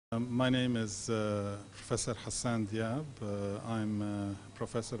My name is Professor Hassan Diab. I'm a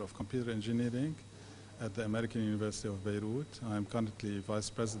professor of computer engineering at the American University of Beirut. I'm currently vice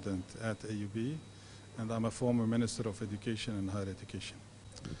president at AUB, and I'm a former minister of education and higher education.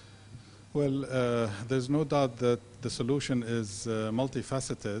 Well, there's no doubt that the solution is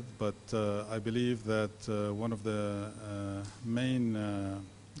multifaceted, but I believe that one of the main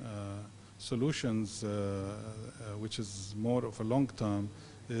solutions, which is more of a long term,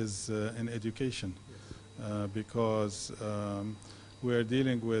 is in education, because we're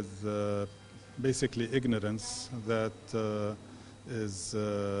dealing with basically ignorance that is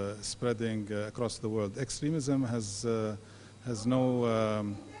spreading across the world. Extremism has no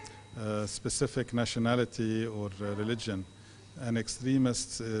specific nationality or religion. An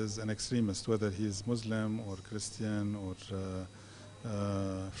extremist is an extremist, whether he's Muslim or Christian or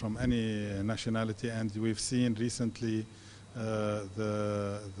from any nationality. And we've seen recently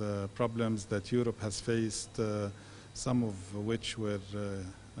the problems that Europe has faced, some of which were,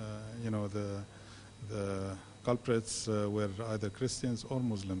 the culprits were either Christians or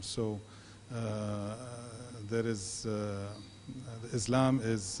Muslims. So there is Islam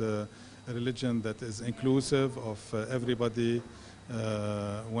is a religion that is inclusive of everybody.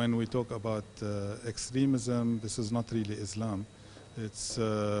 When we talk about extremism, this is not really Islam. It's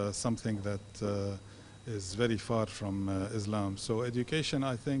something that is very far from Islam. So education,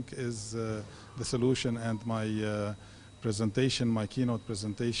 I think, is the solution, and my presentation, my keynote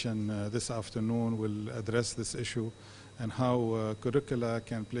presentation this afternoon will address this issue and how curricula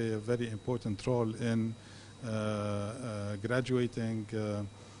can play a very important role in graduating,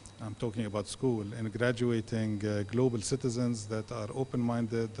 I'm talking about school, and graduating global citizens that are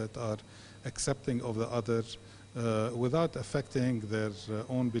open-minded, that are accepting of the other, without affecting their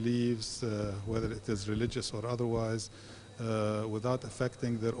own beliefs, whether it is religious or otherwise, without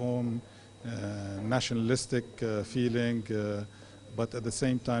affecting their own nationalistic feeling, but at the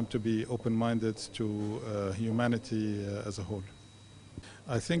same time to be open-minded to humanity as a whole.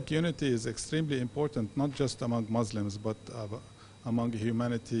 I think unity is extremely important, not just among Muslims, but among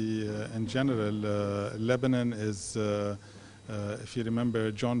humanity in general. Lebanon is, if you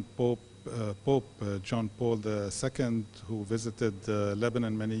remember, Pope John Paul II, who visited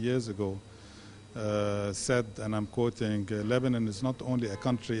Lebanon many years ago, said, and I'm quoting, "Lebanon is not only a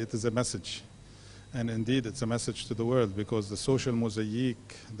country, it is a message." And indeed, it's a message to the world, because the social mosaic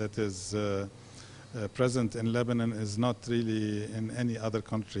that is present in Lebanon is not really in any other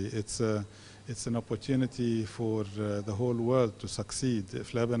country. It's an opportunity for the whole world to succeed.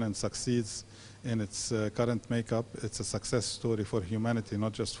 If Lebanon succeeds in its current makeup, it's a success story for humanity,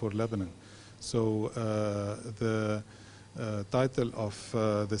 not just for Lebanon. So the title of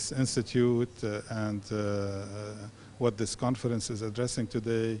this institute and what this conference is addressing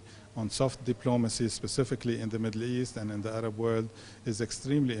today on soft diplomacy, specifically in the Middle East and in the Arab world, is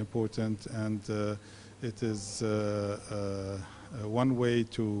extremely important, and it is one way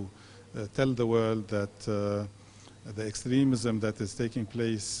to tell the world that the extremism that is taking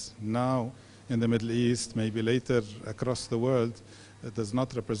place now in the Middle East, maybe later across the world, it does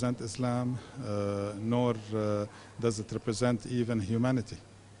not represent Islam, nor does it represent even humanity.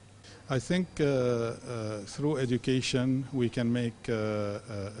 I think through education we can make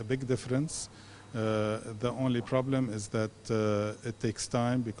a big difference. The only problem is that it takes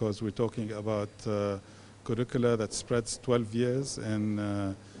time, because we're talking about curricula that spreads 12 years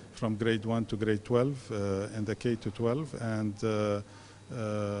in, from grade 1 to grade 12 in the K to 12, and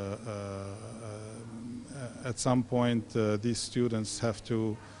at some point these students have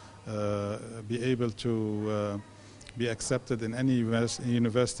to be able to be accepted in any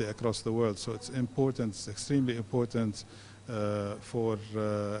university across the world. So it's important, it's extremely important for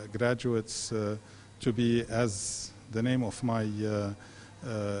graduates to be, as the name of my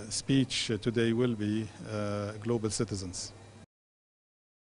speech today will be, global citizens.